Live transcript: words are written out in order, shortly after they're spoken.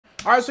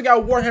All right, so we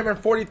got Warhammer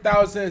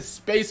 40,000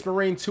 Space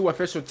Marine 2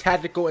 official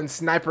tactical and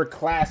sniper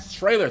class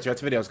trailer. So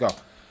that's the video. Let's go.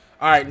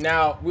 All right,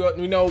 now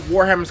we know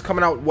Warhammer's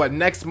coming out what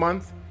next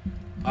month?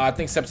 I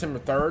think September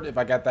 3rd, if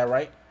I got that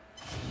right.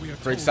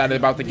 Very excited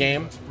about the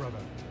game.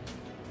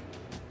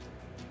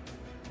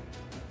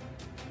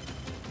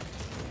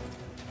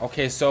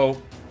 Okay,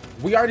 so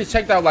we already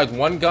checked out like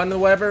one gun or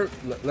whatever.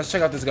 Let's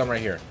check out this gun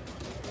right here.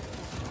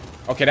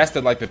 Okay, that's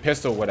the the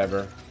pistol,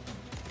 whatever.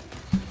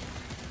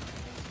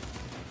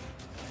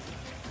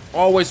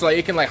 Always like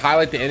it can like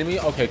highlight the enemy.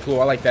 Okay, cool.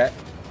 I like that.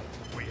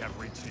 We have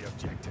reached the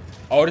objective.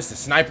 Oh, this is a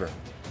sniper.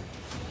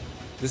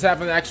 Does this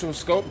have an actual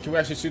scope? Can we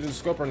actually shoot the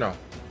scope or no?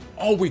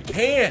 Oh, we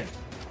can.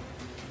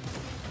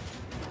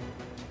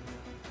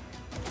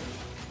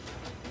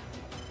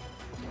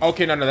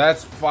 Okay, no,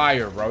 that's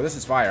fire, bro. This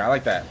is fire. I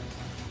like that.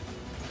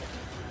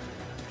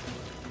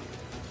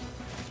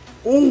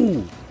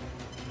 Ooh.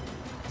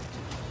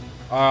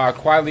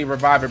 Quietly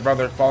revive it,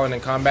 brother. Fallen in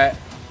combat.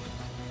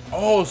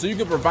 Oh, so you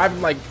can revive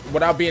him like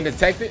without being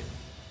detected?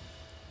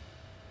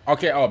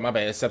 Okay, oh my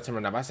bad, it's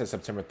September 9th. I said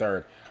September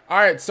 3rd.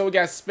 Alright, so we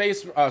got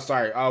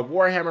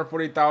Warhammer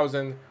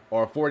 40,000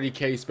 or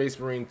 40k Space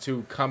Marine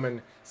 2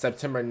 coming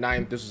September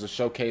 9th. This is a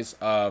showcase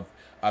of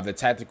the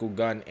tactical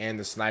gun and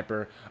the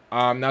sniper.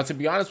 Now to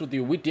be honest with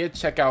you, we did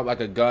check out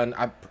like a gun,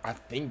 I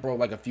think, bro,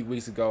 like a few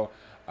weeks ago.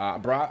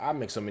 Bro, I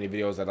make so many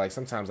videos that like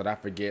sometimes that I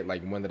forget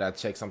like when did I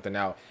check something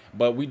out.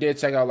 But we did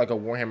check out like a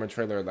Warhammer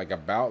trailer like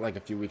about like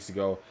a few weeks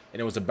ago, and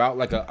it was about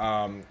like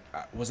a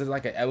was it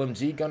like an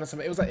LMG gun or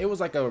something? It was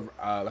like a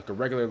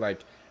regular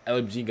like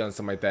LMG gun,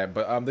 something like that.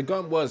 But the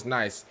gun was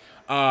nice.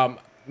 Now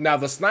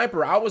the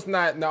sniper, I was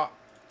not. Now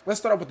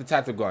let's start off with the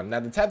tactical gun. Now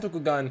the tactical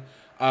gun,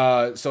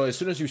 so as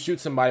soon as you shoot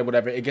somebody,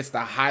 whatever, it gets to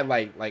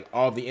highlight like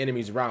all the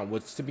enemies around,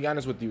 which to be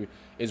honest with you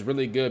is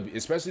really good,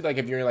 especially like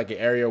if you're in like an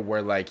area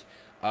where like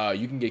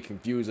you can get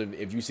confused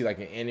if you see like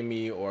an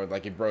enemy, or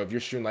like if you're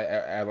shooting like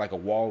at like a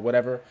wall or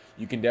whatever,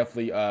 you can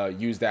definitely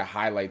use that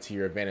highlight to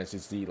your advantage to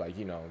see like,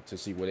 you know, to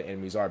see where the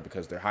enemies are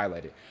because they're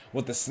highlighted.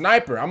 With the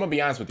sniper, I'm gonna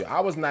be honest with you,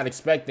 I was not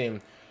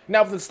expecting.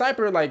 Now with the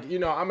sniper, like, you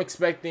know, I'm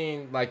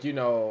expecting like, you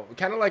know,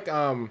 kind of like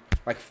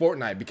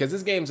Fortnite, because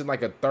this game's in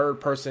like a third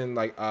person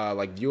like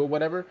view or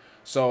whatever.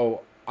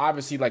 So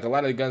obviously like a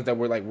lot of the guns that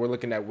we're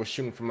looking at, we're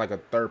shooting from like a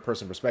third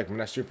person perspective. We're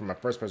not shooting from a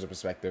first person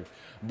perspective.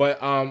 But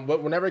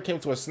whenever it came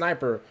to a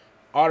sniper,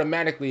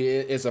 automatically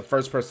it's a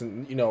first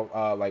person, you know,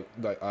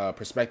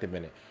 perspective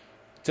in it.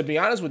 To be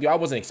honest with you, I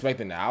wasn't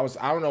expecting that.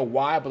 I don't know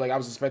why, but like I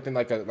was expecting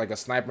like a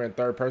sniper in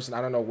third person.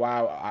 I don't know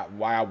why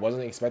I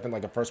wasn't expecting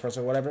like a first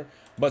person or whatever.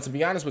 But to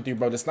be honest with you,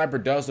 bro, the sniper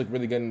does look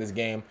really good in this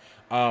game.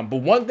 But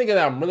one thing that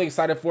I'm really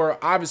excited for,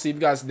 obviously, if you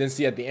guys didn't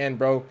see at the end,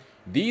 bro,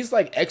 these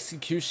like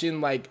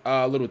execution like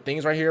little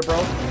things right here, bro.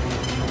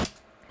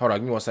 Hold on,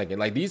 give me 1 second.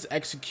 Like these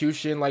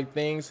execution like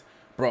things,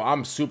 bro,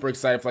 I'm super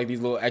excited for like these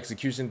little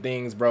execution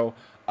things, bro.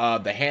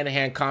 The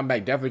hand-to-hand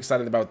combat, definitely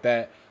excited about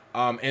that.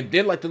 And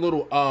then like the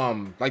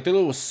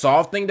little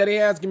saw thing that he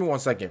has. Give me 1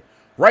 second.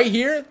 Right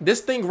here,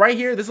 this thing right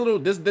here,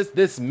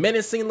 this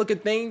menacing looking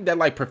thing that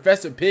like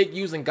Professor Pig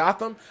used in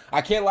Gotham.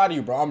 I can't lie to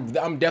you, bro.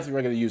 I'm definitely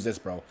ready to use this,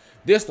 bro.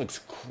 This looks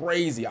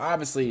crazy.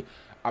 Obviously,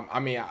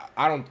 I mean,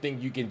 I don't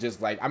think you can just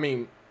like. I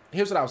mean,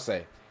 here's what I'll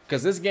say.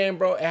 Because this game,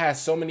 bro, it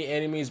has so many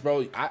enemies,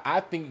 bro.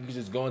 I think you could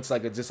just go into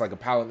like just like a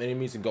pile of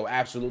enemies and go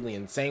absolutely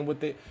insane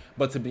with it.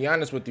 But to be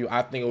honest with you,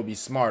 I think it would be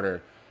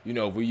smarter, you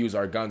know, if we use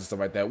our guns and stuff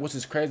like that, which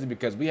is crazy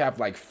because we have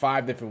like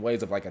 5 different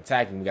ways of like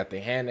attacking. We got the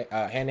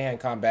hand-to-hand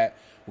combat,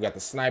 we got the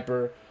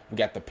sniper, we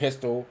got the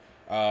pistol,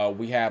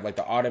 we have like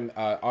the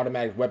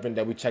automatic weapon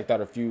that we checked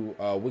out a few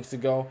weeks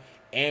ago,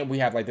 and we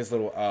have like this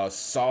little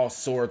saw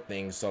sword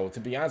thing. So to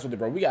be honest with you,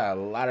 bro, we got a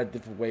lot of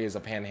different ways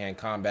of hand-to-hand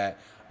combat.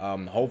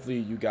 Hopefully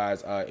you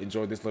guys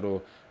enjoyed this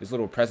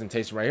little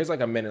presentation right here. It's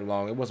like a minute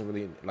long. It wasn't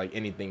really like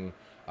anything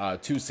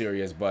too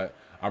serious, but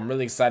I'm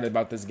really excited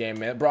about this game,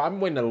 man. Bro, I've been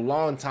waiting a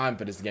long time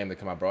for this game to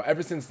come out, bro.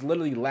 Ever since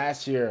literally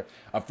last year,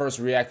 I first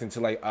reacting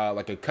to like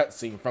a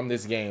cutscene from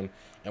this game,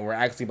 and we're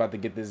actually about to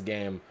get this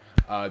game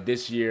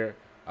this year.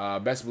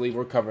 Best believe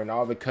we're covering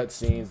all the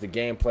cutscenes, the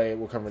gameplay,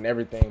 we're covering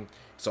everything.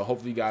 So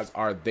hopefully you guys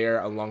are there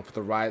along for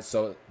the ride.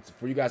 So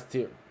for you guys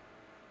to,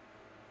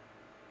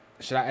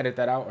 should I edit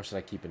that out or should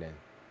I keep it in?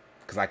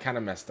 Because I kind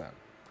of messed up.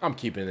 I'm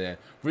keeping it in.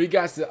 For you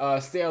guys to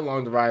stay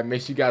along the ride,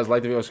 make sure you guys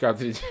like the video, subscribe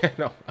to the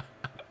channel.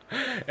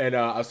 And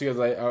I'll see you guys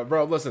later.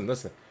 Bro, listen.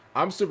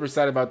 I'm super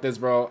excited about this,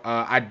 bro.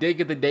 I did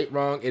get the date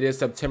wrong. It is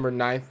September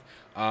 9th.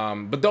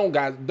 But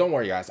don't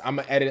worry, guys. I'm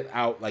going to edit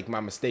out like my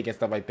mistake and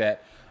stuff like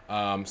that. See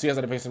you guys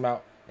later. Peace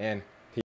out. And